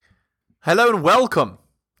Hello and welcome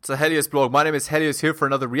to the Helios blog. My name is Helios here for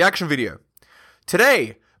another reaction video.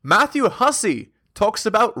 Today, Matthew Hussey talks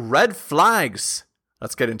about red flags.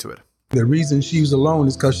 Let's get into it. The reason she's alone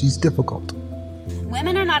is because she's difficult.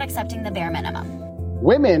 Women are not accepting the bare minimum.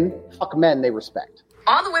 Women fuck men they respect.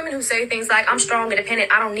 All the women who say things like, I'm strong,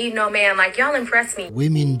 independent, I don't need no man, like, y'all impress me.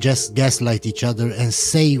 Women just gaslight each other and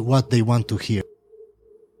say what they want to hear.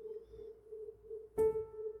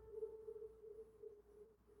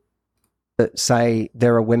 Say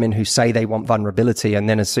there are women who say they want vulnerability, and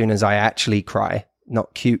then as soon as I actually cry,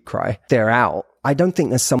 not cute cry, they're out. I don't think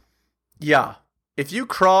there's some... Yeah, if you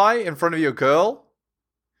cry in front of your girl,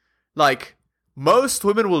 like, most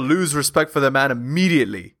women will lose respect for their man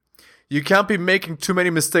immediately. You can't be making too many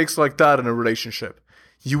mistakes like that in a relationship.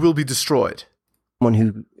 You will be destroyed. Someone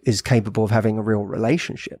who is capable of having a real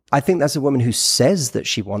relationship. I think that's a woman who says that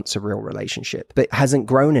she wants a real relationship, but hasn't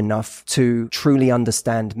grown enough to truly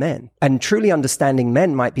understand men. And truly understanding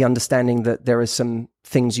men might be understanding that there are some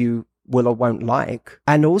things you will or won't like,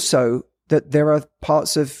 and also that there are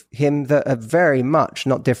parts of him that are very much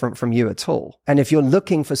not different from you at all. And if you're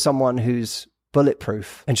looking for someone who's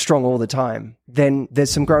bulletproof and strong all the time, then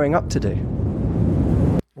there's some growing up to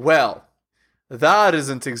do. Well, that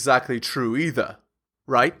isn't exactly true either,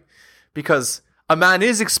 right? Because a man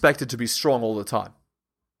is expected to be strong all the time.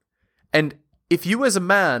 And if you as a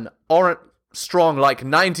man aren't strong like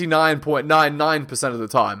 99.99% of the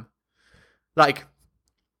time, like,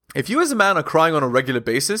 if you as a man are crying on a regular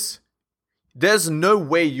basis, there's no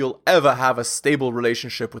way you'll ever have a stable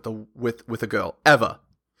relationship with a girl, ever.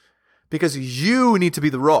 Because you need to be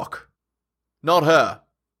the rock, not her.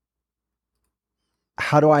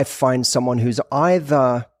 How do I find someone who's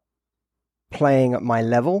either playing at my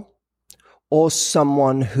level or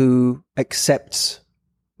someone who accepts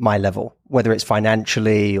my level, whether it's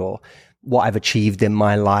financially or what I've achieved in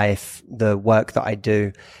my life, the work that I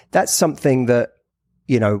do? That's something that,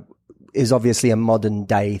 you know, is obviously a modern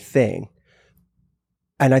day thing.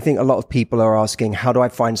 And I think a lot of people are asking, how do I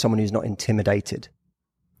find someone who's not intimidated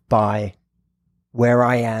by where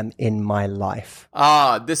I am in my life?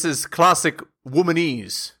 This is classic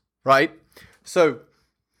womanese, right? So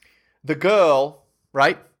the girl,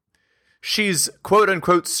 right? She's quote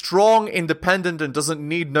unquote strong, independent, and doesn't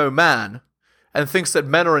need no man, and thinks that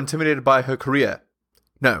men are intimidated by her career.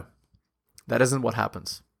 No, that isn't what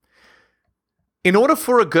happens. In order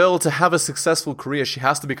for a girl to have a successful career, she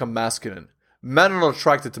has to become masculine. Men are not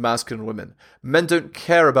attracted to masculine women. Men don't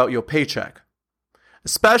care about your paycheck.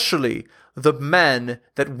 Especially the men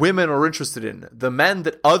that women are interested in. The men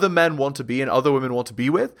that other men want to be and other women want to be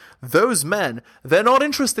with. Those men, they're not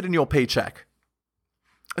interested in your paycheck.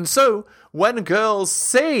 And so, when girls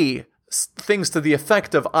say things to the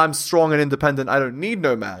effect of, I'm strong and independent, I don't need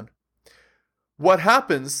no man, what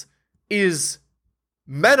happens is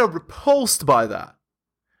men are repulsed by that.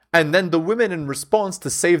 And then the women, in response to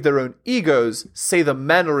save their own egos, say the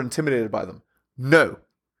men are intimidated by them. No.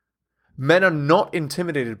 Men are not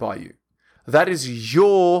intimidated by you. That is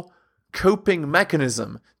your coping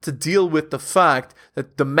mechanism to deal with the fact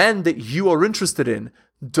that the men that you are interested in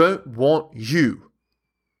don't want you.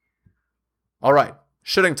 Alright,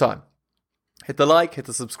 shitting time. Hit the like, hit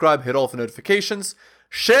the subscribe, hit all the notifications.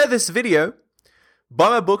 Share this video. Buy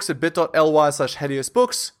my books at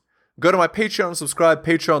bit.ly/HeliosBooks. Go to my Patreon, subscribe,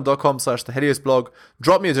 patreon.com/theheliosblog.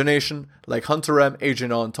 Drop me a donation like Hunter M,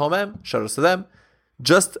 Adrian R, and Tom M. Shout outs to them.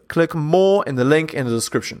 Just click more in the link in the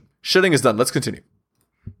description. Shitting is done. Let's continue.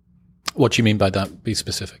 What do you mean by that? Be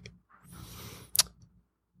specific.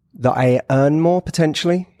 That I earn more,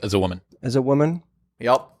 potentially. As a woman. As a woman.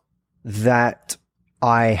 Yup. That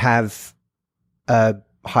I have a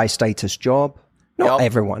high status job. Not Yep.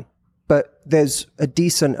 everyone. But there's a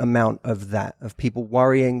decent amount of that, of people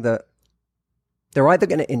worrying that they're either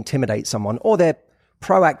going to intimidate someone or they're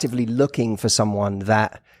proactively looking for someone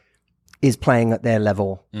that is playing at their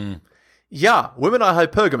level. Yeah, women are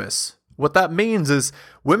hypergamous. What that means is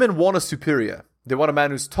women want a superior. They want a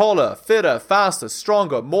man who's taller, fitter, faster,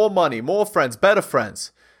 stronger, more money, more friends, better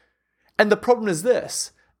friends. And the problem is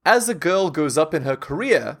this. As a girl goes up in her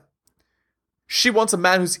career, she wants a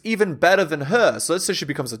man who's even better than her. So let's say she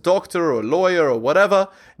becomes a doctor or a lawyer or whatever.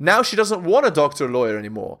 Now she doesn't want a doctor or lawyer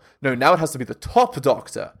anymore. No, now it has to be the top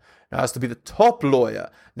doctor. Now it has to be the top lawyer.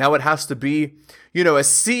 Now it has to be, a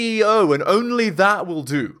CEO, and only that will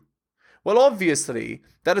do. Well, obviously,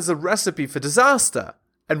 that is a recipe for disaster.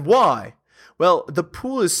 And why? Well, the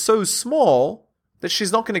pool is so small that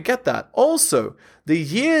she's not going to get that. Also, the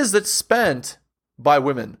years that's spent by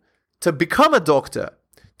women to become a doctor,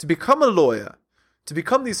 to become a lawyer, to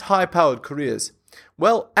become these high-powered careers,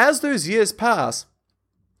 well, as those years pass,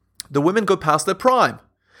 The women go past their prime.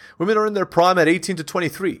 Women are in their prime at 18 to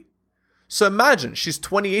 23. So imagine she's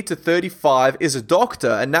 28 to 35, is a doctor,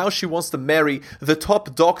 and now she wants to marry the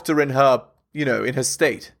top doctor in her, in her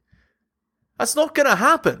state. That's not going to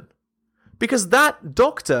happen. Because that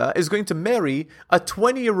doctor is going to marry a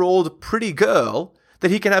 20-year-old pretty girl that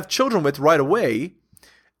he can have children with right away,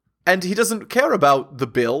 and he doesn't care about the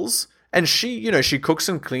bills, and she cooks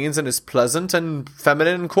and cleans and is pleasant and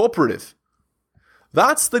feminine and cooperative.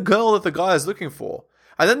 That's the girl that the guy is looking for.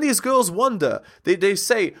 And then these girls wonder. They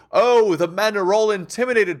say, oh, the men are all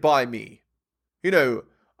intimidated by me.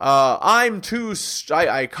 I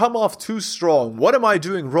come off too strong. What am I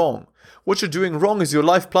doing wrong? What you're doing wrong is your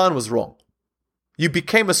life plan was wrong. You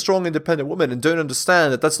became a strong, independent woman and don't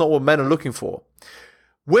understand that that's not what men are looking for.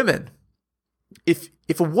 Women, if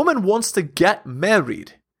a woman wants to get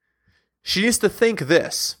married, she needs to think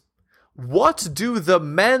this. What do the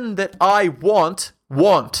men that I want?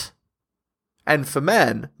 And for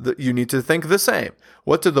men, you need to think the same.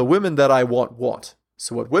 What do the women that I want?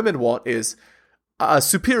 So what women want is a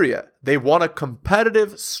superior. They want a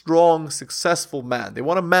competitive, strong, successful man. They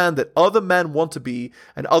want a man that other men want to be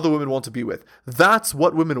and other women want to be with. That's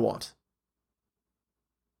what women want.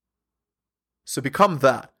 So become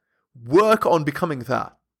that. Work on becoming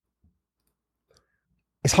that.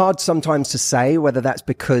 It's hard sometimes to say whether that's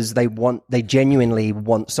because they genuinely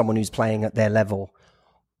want someone who's playing at their level,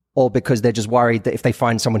 or because they're just worried that if they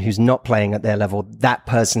find someone who's not playing at their level, that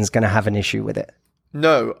person's going to have an issue with it.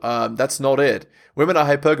 No, that's not it. Women are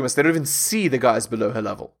hypergamous. They don't even see the guys below her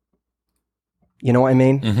level. You know what I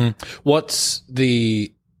mean? Mm-hmm. What's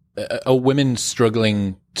are women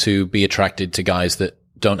struggling to be attracted to guys that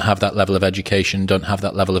don't have that level of education, don't have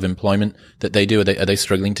that level of employment that they do? Are they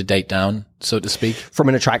struggling to date down, so to speak? From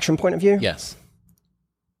an attraction point of view? Yes.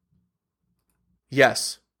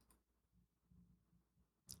 Yes.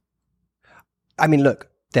 I mean, look,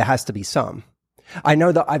 there has to be some. I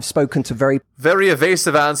know that I've spoken to very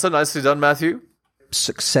evasive answer. Nicely done, Matthew.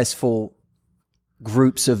 Successful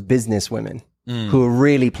groups of business women who are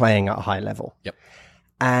really playing at a high level. Yep.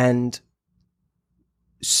 And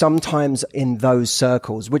sometimes in those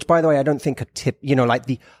circles, which by the way, I don't think like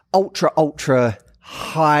the ultra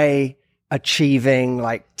high achieving,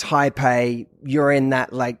 like type A, you're in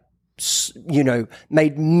that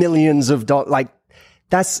made millions of dollars, like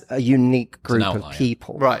that's a unique group of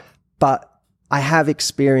people. Right. But I have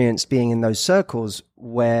experienced being in those circles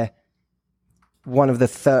where one of the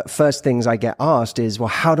first things I get asked is, well,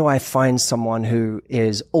 how do I find someone who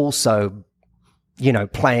is also,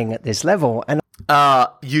 playing at this level? And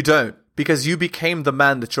you don't, because you became the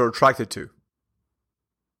man that you're attracted to.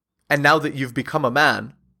 And now that you've become a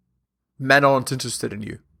man, men aren't interested in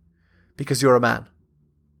you because you're a man.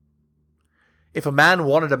 If a man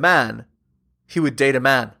wanted a man, he would date a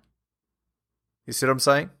man. You see what I'm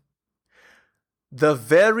saying? The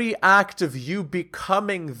very act of you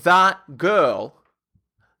becoming that girl,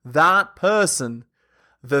 that person,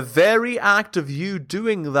 the very act of you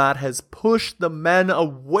doing that has pushed the men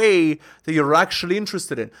away that you're actually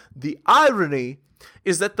interested in. The irony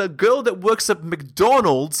is that the girl that works at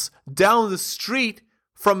McDonald's down the street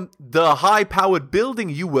from the high-powered building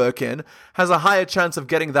you work in has a higher chance of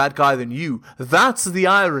getting that guy than you. That's the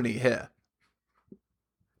irony here.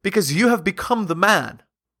 Because you have become the man,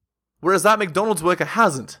 whereas that McDonald's worker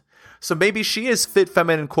hasn't. So maybe she is fit,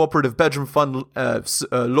 feminine, cooperative, bedroom fun,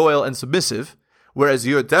 loyal, and submissive, whereas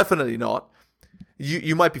you're definitely not.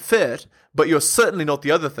 You might be fit, but you're certainly not the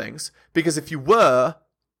other things, because if you were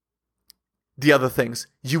the other things,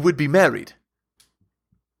 you would be married.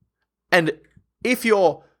 And if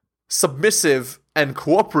you're submissive and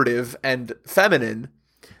cooperative and feminine,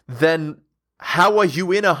 then how are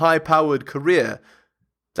you in a high-powered career?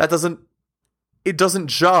 It doesn't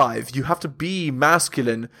jive. You have to be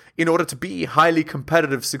masculine in order to be highly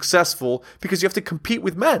competitive, successful, because you have to compete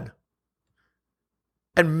with men.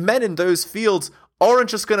 And men in those fields aren't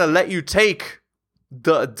just going to let you take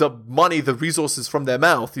the money, the resources from their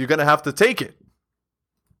mouth. You're going to have to take it.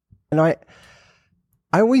 And I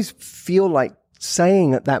always feel like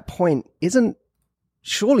saying at that point, isn't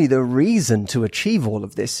surely the reason to achieve all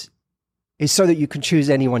of this is so that you can choose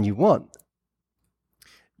anyone you want.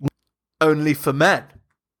 Only for men.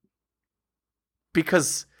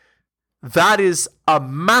 Because that is a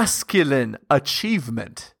masculine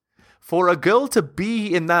achievement. For a girl to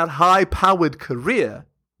be in that high-powered career,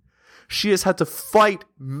 she has had to fight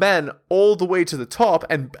men all the way to the top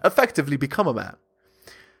and effectively become a man.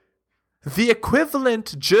 The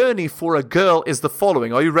equivalent journey for a girl is the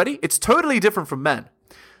following. Are you ready? It's totally different from men.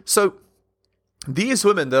 So, these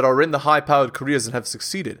women that are in the high-powered careers and have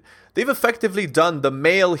succeeded, they've effectively done the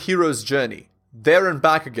male hero's journey. There and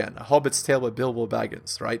back again, A Hobbit's Tale by Bilbo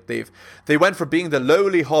Baggins, right? They went from being the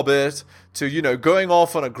lowly hobbit to, going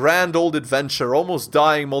off on a grand old adventure, almost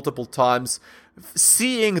dying multiple times,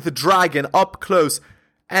 seeing the dragon up close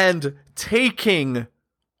and taking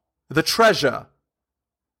the treasure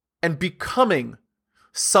and becoming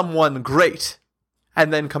someone great.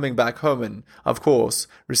 And then coming back home and, of course,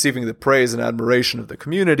 receiving the praise and admiration of the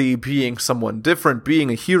community, being someone different, being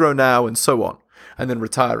a hero now, and so on. And then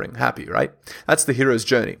retiring happy, right? That's the hero's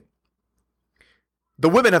journey. The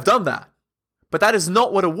women have done that. But that is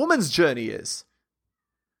not what a woman's journey is.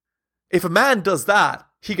 If a man does that,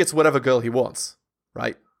 he gets whatever girl he wants,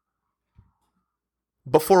 right?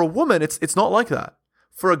 But for a woman, it's not like that.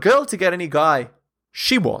 For a girl to get any guy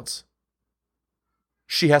she wants,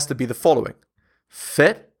 she has to be the following: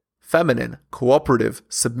 fit, feminine, cooperative,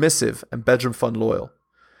 submissive, and bedroom fun loyal.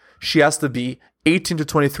 She has to be 18 to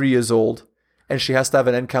 23 years old, and she has to have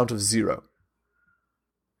an N count of 0.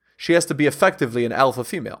 She has to be effectively an alpha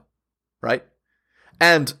female, right?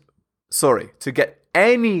 And, to get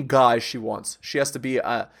any guy she wants, she has to be,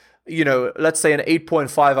 let's say an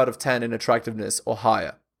 8.5 out of 10 in attractiveness or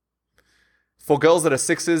higher. For girls that are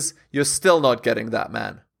 6s, you're still not getting that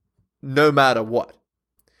man, no matter what.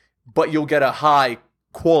 But you'll get a high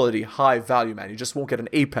quality, high value man. You just won't get an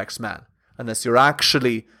apex man unless you're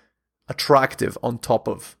actually attractive on top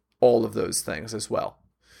of all of those things as well.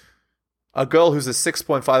 A girl who's a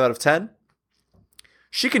 6.5 out of 10,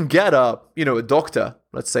 she can get a doctor,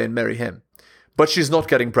 let's say, and marry him. But she's not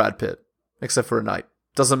getting Brad Pitt, except for a night.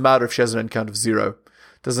 Doesn't matter if she has an N count of 0.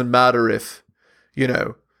 Doesn't matter if,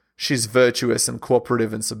 she's virtuous and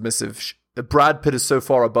cooperative and submissive. Brad Pitt is so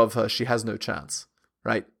far above her, she has no chance,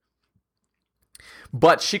 right?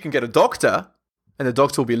 But she can get a doctor, and the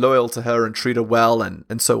doctor will be loyal to her and treat her well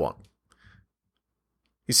and so on.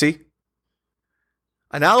 You see?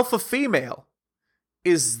 An alpha female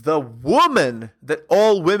is the woman that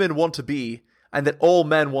all women want to be and that all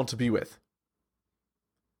men want to be with.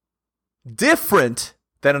 Different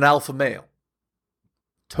than an alpha male.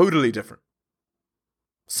 Totally different.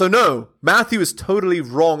 So no, Matthew is totally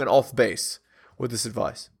wrong and off base with this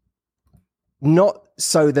advice. Not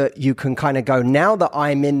so that you can kind of go, now that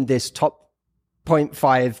I'm in this top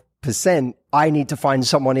 0.5%, I need to find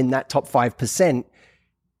someone in that top 5%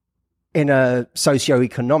 in a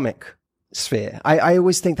socioeconomic sphere. I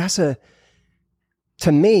always think to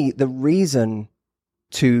me, the reason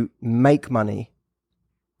to make money,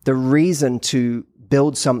 the reason to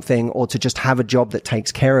build something or to just have a job that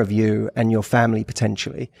takes care of you and your family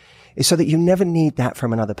potentially is so that you never need that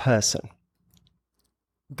from another person.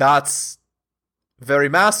 That's very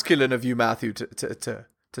masculine of you, Matthew, to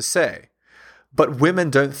say. But women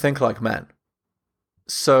don't think like men.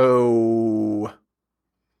 So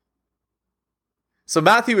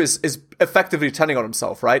Matthew is effectively telling on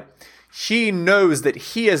himself, right? He knows that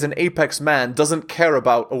he as an apex man doesn't care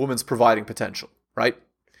about a woman's providing potential, right?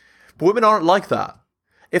 But women aren't like that.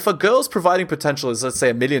 If a girl's providing potential is, let's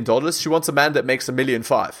say, $1 million, she wants a man that makes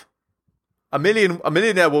 $1.5 million. A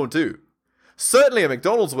millionaire won't do. Certainly a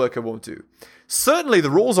McDonald's worker won't do. Certainly the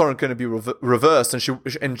roles aren't going to be reversed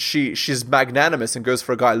and she's magnanimous and goes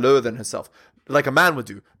for a guy lower than herself, like a man would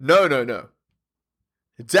do. No.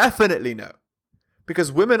 Definitely no.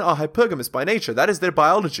 Because women are hypergamous by nature. That is their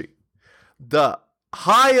biology. The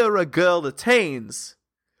higher a girl attains,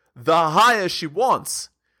 the higher she wants.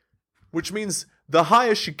 Which means the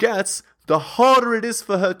higher she gets, the harder it is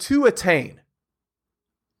for her to attain.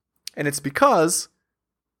 And it's because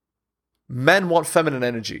men want feminine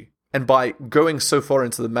energy. And by going so far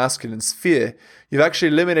into the masculine sphere, you've actually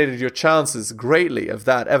eliminated your chances greatly of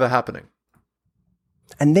that ever happening.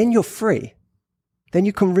 And then you're free. Then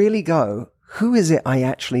you can really go, who is it I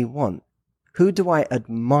actually want? Who do I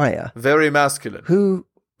admire? Very masculine. Who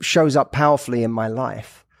shows up powerfully in my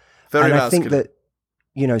life? Very masculine. I think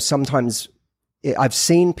that, sometimes I've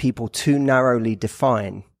seen people too narrowly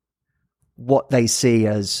define what they see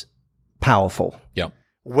as powerful. Yeah.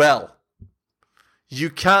 Well, you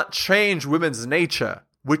can't change women's nature,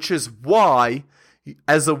 which is why,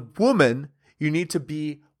 as a woman, you need to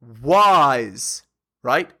be wise,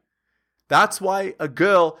 right? That's why a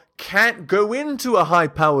girl can't go into a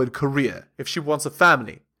high-powered career if she wants a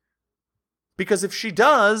family. Because if she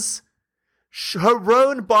does, her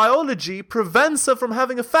own biology prevents her from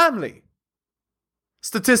having a family.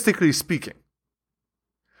 Statistically speaking.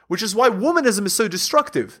 Which is why womanism is so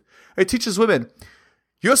destructive. It teaches women,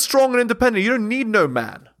 you're strong and independent. You don't need no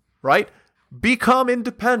man, right? Become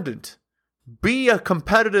independent. Be a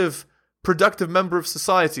competitive, productive member of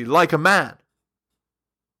society like a man.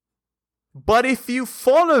 But if you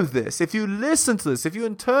follow this, if you listen to this, if you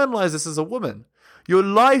internalize this as a woman, your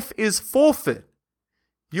life is forfeit.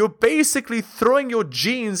 You're basically throwing your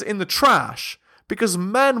genes in the trash because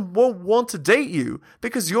men won't want to date you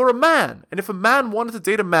because you're a man. And if a man wanted to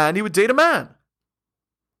date a man, he would date a man.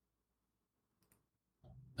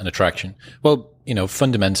 An attraction. Well,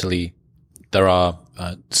 fundamentally, there are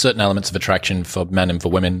certain elements of attraction for men and for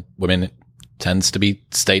women. Women, it tends to be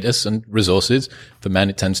status and resources. For men,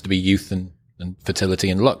 it tends to be youth and fertility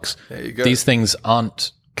and looks. There you go. These things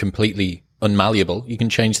aren't completely unmalleable. You can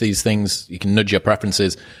change these things. You can nudge your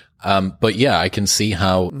preferences. But yeah, I can see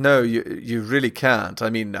how. No, you really can't. I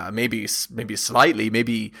mean, maybe slightly,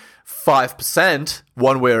 maybe 5%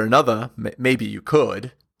 one way or another. Maybe you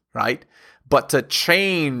could, right? But to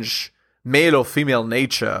change male or female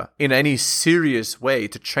nature in any serious way,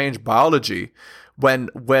 to change biology, when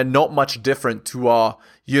we're not much different to our,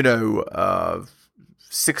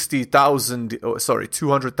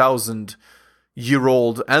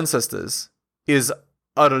 200,000-year-old ancestors, is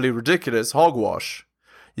utterly ridiculous hogwash.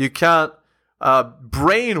 You can't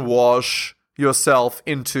brainwash yourself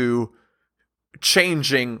into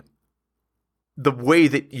changing the way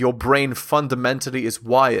that your brain fundamentally is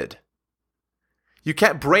wired. You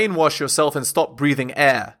can't brainwash yourself and stop breathing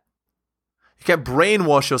air. You can't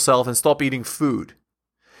brainwash yourself and stop eating food.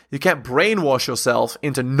 You can't brainwash yourself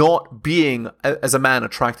into not being, as a man,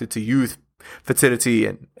 attracted to youth, fertility,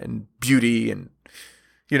 and beauty, and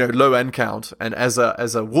low end count, and as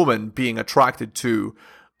a woman being attracted to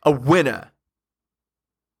a winner.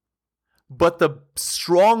 But the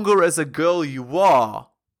stronger as a girl you are,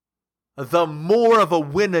 the more of a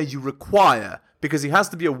winner you require, because he has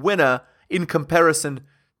to be a winner in comparison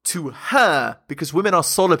to her, because women are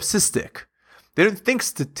solipsistic. They don't think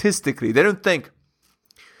statistically. They don't think,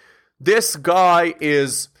 this guy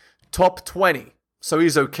is top 20, so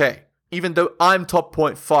he's okay, even though I'm top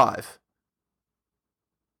 0.5.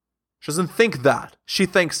 She doesn't think that. She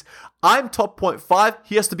thinks, I'm top 0.5,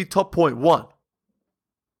 he has to be top 0.1.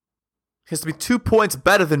 He has to be 2 points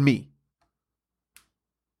better than me.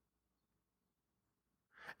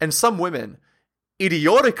 And some women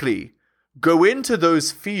idiotically go into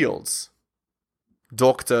those fields,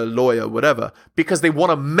 doctor, lawyer, whatever, because they want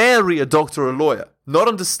to marry a doctor or lawyer, not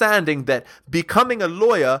understanding that becoming a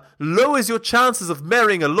lawyer lowers your chances of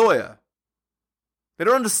marrying a lawyer. They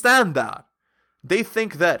don't understand that. They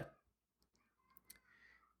think that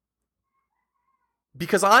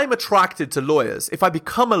because I'm attracted to lawyers, if I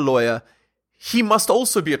become a lawyer, he must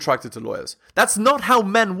also be attracted to lawyers. That's not how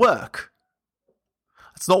men work.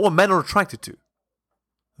 That's not what men are attracted to.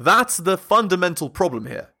 That's the fundamental problem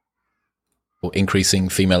here. Increasing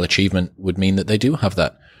female achievement would mean that they do have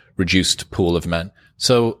that reduced pool of men.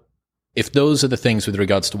 So if those are the things with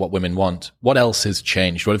regards to what women want, what else has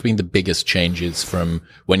changed? What have been the biggest changes from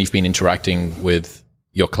when you've been interacting with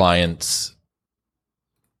your clients,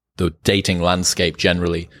 the dating landscape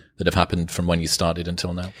generally, that have happened from when you started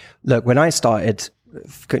until now? Look, when I started,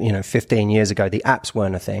 15 years ago, the apps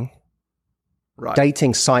weren't a thing. Right.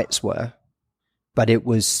 Dating sites were, but it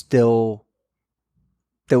was still,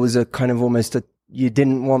 there was a kind of almost you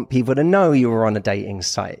didn't want people to know you were on a dating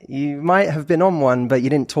site. You might have been on one, but you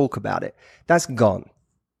didn't talk about it. That's gone.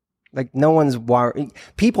 Like, no one's worried.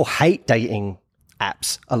 People hate dating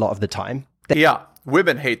apps a lot of the time. Yeah,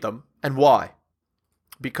 women hate them. And why?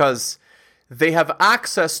 Because they have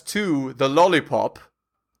access to the lollipop,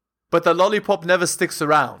 but the lollipop never sticks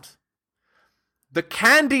around. The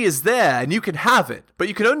candy is there and you can have it, but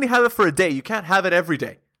you can only have it for a day. You can't have it every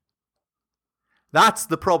day. That's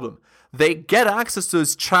the problem. They get access to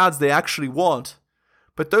those chads they actually want,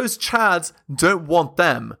 but those chads don't want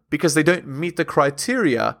them because they don't meet the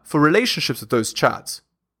criteria for relationships with those chads.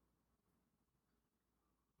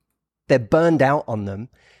 They're burned out on them.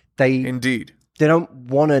 Indeed. They don't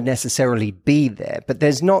want to necessarily be there, but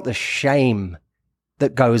there's not the shame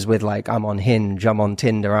that goes with, like, I'm on Hinge, I'm on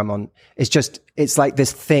Tinder, it's like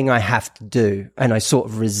this thing I have to do, and I sort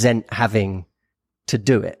of resent having to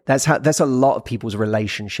do it. That's a lot of people's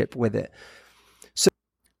relationship with it. So,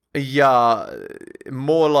 yeah,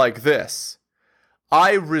 more like this.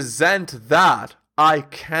 I resent that I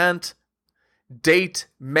can't date,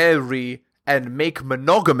 marry, and make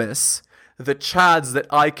monogamous the chads that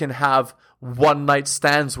I can have one night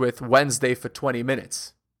stands with Wednesday for 20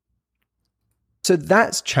 minutes. So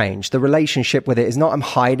that's changed. The relationship with it is not I'm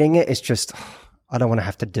hiding it. It's just, I don't want to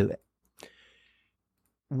have to do it.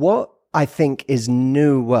 What I think is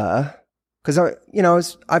newer, because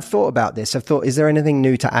I've thought about this. I've thought, is there anything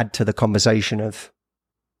new to add to the conversation of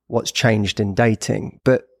what's changed in dating?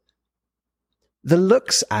 But the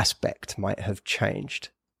looks aspect might have changed.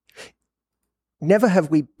 never have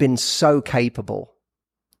we been so capable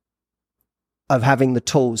of having the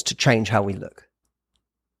tools to change how we look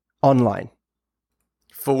online.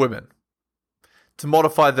 For women. To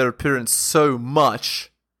modify their appearance so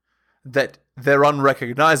much that they're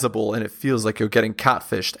unrecognizable and it feels like you're getting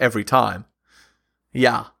catfished every time.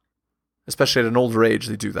 Yeah. Especially at an older age,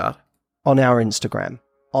 they do that. On our Instagram,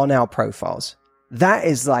 on our profiles. That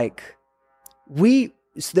is like,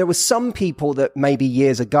 there were some people that maybe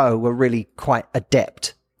years ago were really quite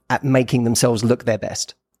adept at making themselves look their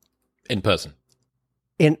best. In person.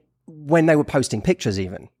 When they were posting pictures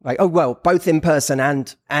even. Like, oh, well, both in person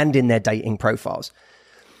and in their dating profiles.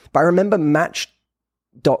 But I remember Match.com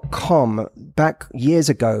back years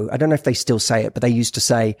ago, I don't know if they still say it, but they used to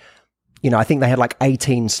say, I think they had like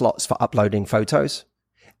 18 slots for uploading photos.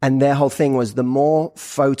 And their whole thing was the more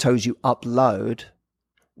photos you upload,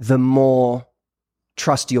 the more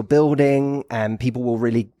trust you're building and people will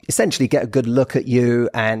really essentially get a good look at you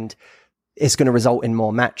and it's going to result in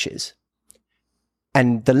more matches.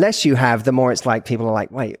 And the less you have, the more it's like people are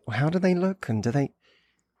like, wait, how do they look? And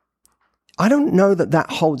I don't know that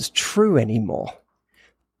holds true anymore.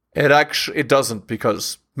 It doesn't,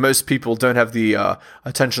 because most people don't have the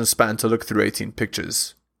attention span to look through 18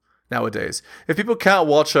 pictures nowadays. If people can't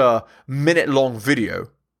watch a minute-long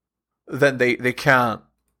video, then they can't,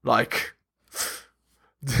 like,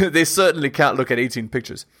 they certainly can't look at 18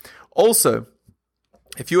 pictures. Also,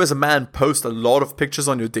 if you as a man post a lot of pictures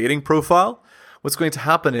on your dating profile, what's going to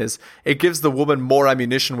happen is it gives the woman more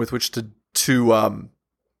ammunition with which to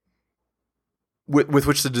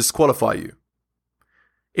disqualify you.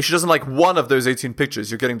 If she doesn't like one of those 18 pictures,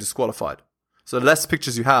 you're getting disqualified. So the less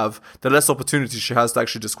pictures you have, the less opportunity she has to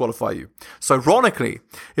actually disqualify you. So ironically,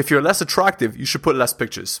 if you're less attractive, you should put less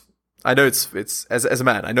pictures. I know it's as a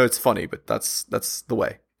man, I know it's funny, but that's the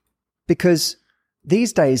way. Because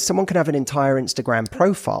these days, someone can have an entire Instagram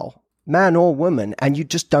profile, man or woman, and you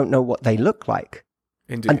just don't know what they look like.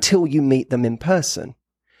 Indeed. Until you meet them in person.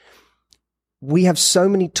 We have so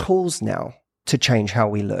many tools now to change how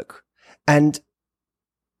we look. And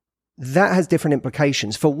that has different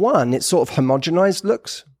implications. For one, it's sort of homogenized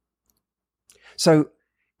looks. So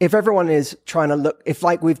if everyone is trying to look, if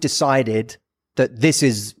like we've decided that this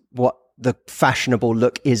is what the fashionable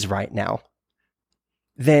look is right now,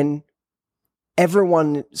 then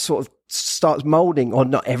everyone sort of starts molding, or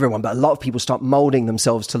not everyone, but a lot of people start molding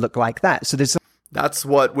themselves to look like that. So that's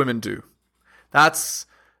what women do. That's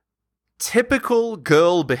typical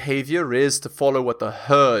girl behavior, is to follow what the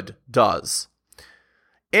herd does.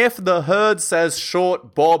 If the herd says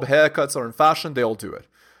short bob haircuts are in fashion, they all do it.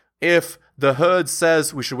 If the herd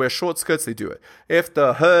says we should wear short skirts, they do it. If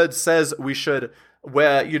the herd says we should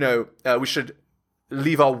wear, we should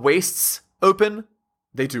leave our waists open,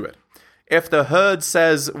 they do it. If the herd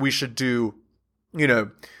says we should do,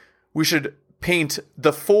 we should paint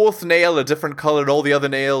the fourth nail a different color and all the other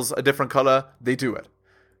nails a different color, they do it.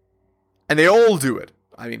 And they all do it.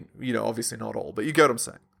 I mean, obviously not all, but you get what I'm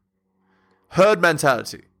saying. Herd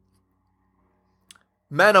mentality.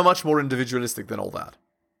 Men are much more individualistic than all that.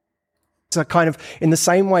 It's a kind of, in the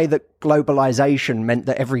same way that globalization meant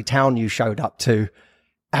that every town you showed up to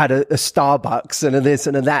had a Starbucks and a this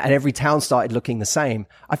and a that, and every town started looking the same.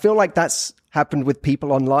 I feel like that's happened with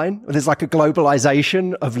people online. There's like a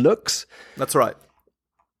globalization of looks. That's right.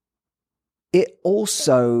 It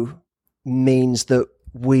also means that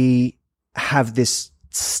we have this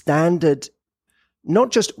standard,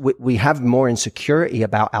 not just we have more insecurity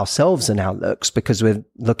about ourselves and our looks because we're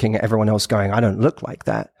looking at everyone else going, I don't look like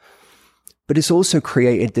that. But it's also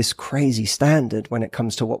created this crazy standard when it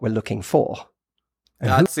comes to what we're looking for. And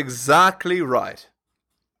that's exactly right.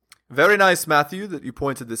 Very nice, Matthew, that you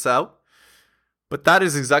pointed this out. But that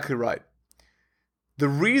is exactly right. The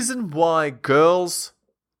reason why girls'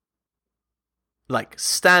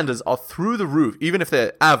 standards are through the roof, even if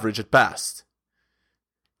they're average at best,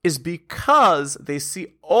 is because they see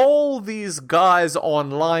all these guys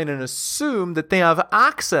online and assume that they have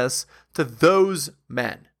access to those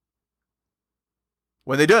men.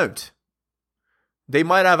 When they don't. They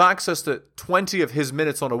might have access to 20 of his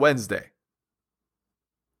minutes on a Wednesday.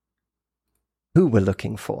 Who we're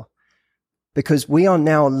looking for. Because we are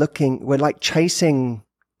now we're like chasing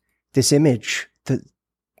this image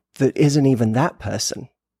that isn't even that person.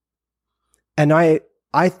 And I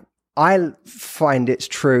find it's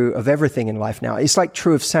true of everything in life now. It's like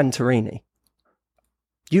true of Santorini.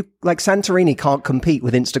 Santorini can't compete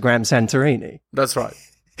with Instagram Santorini. That's right.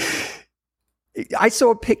 I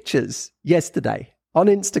saw pictures yesterday on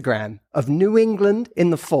Instagram of New England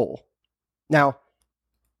in the fall. Now,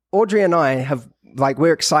 Audrey and I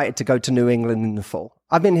we're excited to go to New England in the fall.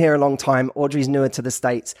 I've been here a long time. Audrey's newer to the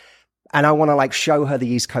States, and I want to like show her the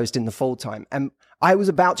East Coast in the fall time. And I was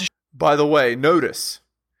about to. By the way, notice,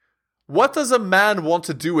 what does a man want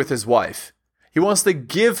to do with his wife? He wants to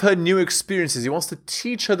give her new experiences. He wants to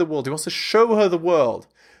teach her the world. He wants to show her the world.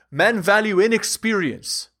 Men value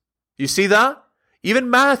inexperience. You see that? Even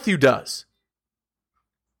Matthew does.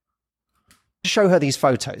 Show her these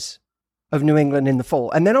photos of New England in the fall.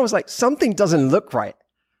 And then I was like, something doesn't look right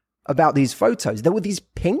about these photos. There were these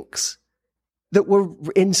pinks that were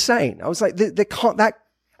insane. I was like, they can't that.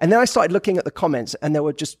 And then I started looking at the comments, and there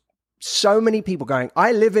were just so many people going,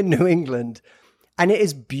 I live in New England and it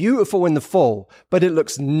is beautiful in the fall, but it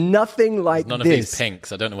looks nothing like None this. of these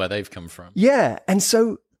pinks. I don't know where they've come from. Yeah. And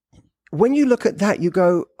so when you look at that, you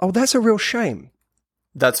go, oh, that's a real shame.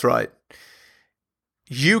 That's right.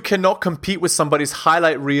 You cannot compete with somebody's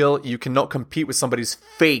highlight reel. You cannot compete with somebody's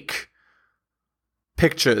fake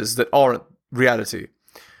pictures that aren't reality.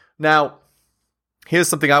 Now, here's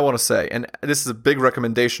something I want to say, and this is a big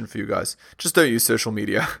recommendation for you guys. Just don't use social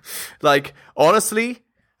media. Like, honestly,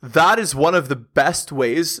 that is one of the best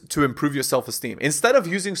ways to improve your self-esteem. Instead of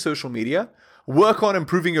using social media, work on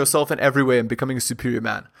improving yourself in every way and becoming a superior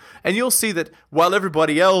man. And you'll see that while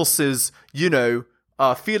everybody else is,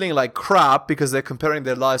 feeling like crap because they're comparing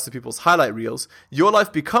their lives to people's highlight reels, your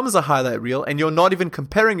life becomes a highlight reel, and you're not even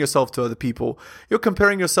comparing yourself to other people. You're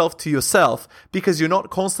comparing yourself to yourself because you're not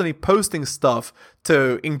constantly posting stuff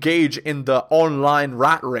to engage in the online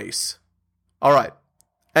rat race. All right.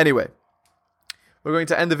 Anyway, we're going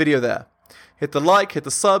to end the video there. Hit the like, hit the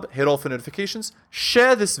sub, hit all for notifications.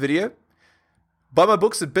 Share this video. Buy my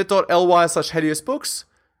books at bit.ly/HeliosBooks.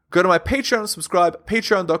 Go to my Patreon, subscribe,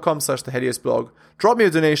 patreon.com/theheliosblog. Drop me a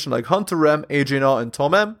donation like Hunter Rem, Adrian R, and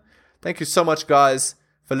Tom M. Thank you so much, guys,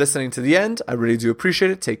 for listening to the end. I really do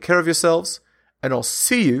appreciate it. Take care of yourselves, and I'll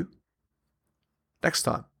see you next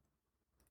time.